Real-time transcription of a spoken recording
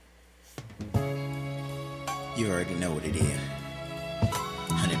You already know what it is.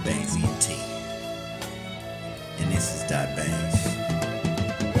 100 BAYNGz ENT. And this is .BAYNGz.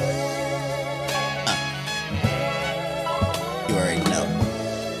 You already know.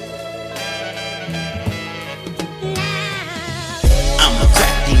 I'm a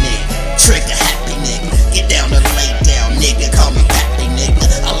crafty nigga, trigger happy nigga. Get down and lay down, nigga. Call me happy nigga.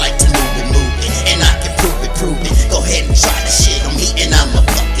 I like to move it, and I can prove it. Go ahead and try the shit on me, and I'ma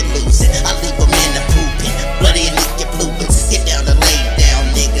fucking lose it. I leave them in the pooping, bloody and lick your fluids. Get down and lay down,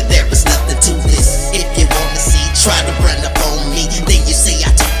 nigga. There is nothing to this. If you wanna see, try to run up on me. Then you see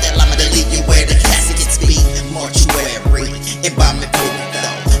I took that llama to leave you where the caskets be. Mortuary, and by me prove it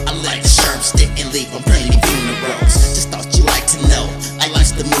though. I like the sherm stick and leave them plenty funerals. Just thought you like to know, I like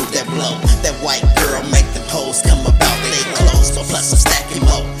to move that blow. That white girl make them hoes come about they clothes. So plus I'm stacking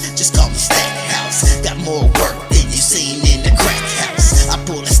more, just call me Stack House. Got more work than you seen in the crack house. I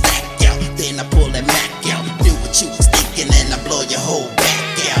pull a stack out, then I pull that Mac out. Do what you was thinking and I blow your whole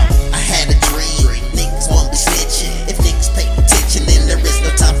back out. I had a dream, niggas won't be snitching. If niggas pay attention, then there is no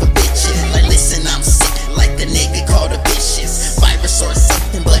time for bitching. Like listen, I'm sick, like the nigga called a vicious virus or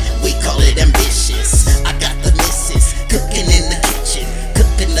something, but we call it ambitious. I got the missus cooking in the kitchen,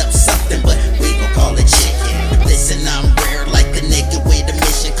 cooking up something, but we gon' call it chicken. Listen, I'm rare like a nigga with a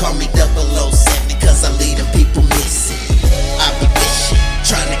mission. Call me 007, cause I lead them people missing. I be fishing,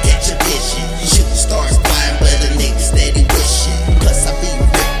 trying to catch a vision. Shooting stars blind, but a nigga steady wishing. Plus I be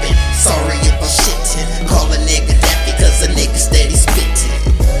ripping, sorry if I'm shitting. Call a nigga daffy, cause a nigga steady spitting.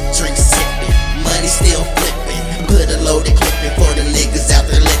 Drink sipping, money still flipping. Put a loaded clipping for the niggas out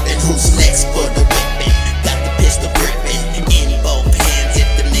there living. Who's next for the whipping? Got the pistol gripping in both hands if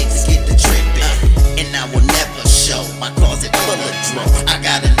the niggas get the tripping. And I will never show my closet full of dro. I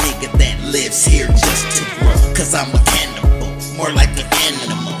got a nigga that lives here just to grow. Cause I'm a cannibal, more like an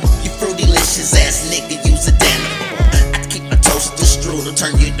animal. You fruity-licious ass nigga, use a danimal. I keep my toaster strudel,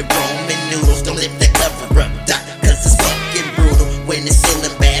 turn you to Roman noodles. Don't lift that cover up, doc, cause it's fucking brutal. When it's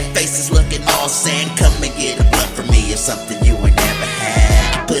feeling bad, faces looking all sad. Come and get a blunt for me, it's something you ain't never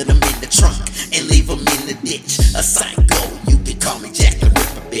had. Put them in the trunk and leave them in the ditch. A psycho, you can call me Jack the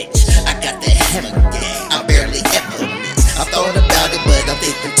Ripper, bitch. I got that hammer gang, I barely ever miss. I thought about it, but I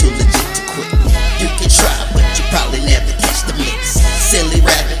think I'm too legit to quit. You can try, but you probably never catch the mix. Silly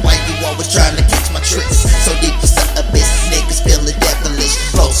rabbit, why you always trying to catch my tricks? So deep it's the abyss, niggas feeling devilish.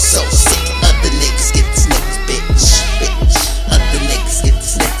 Flow so sick, other niggas get the sniffles, bitch. Other niggas get the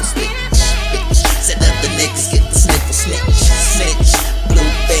sniffles, bitch. Said other niggas get the sniffles, snitch. Blue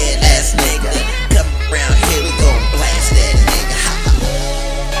bad ass nigga, come around here, we gon' blast that nigga. Ha ha.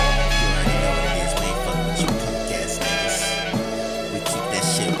 You already know what it is, we ain't fucking with you punk ass niggas. We keep that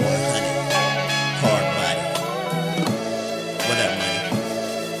shit 100. Hard body. What up, money?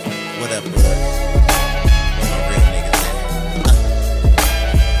 What up, bro?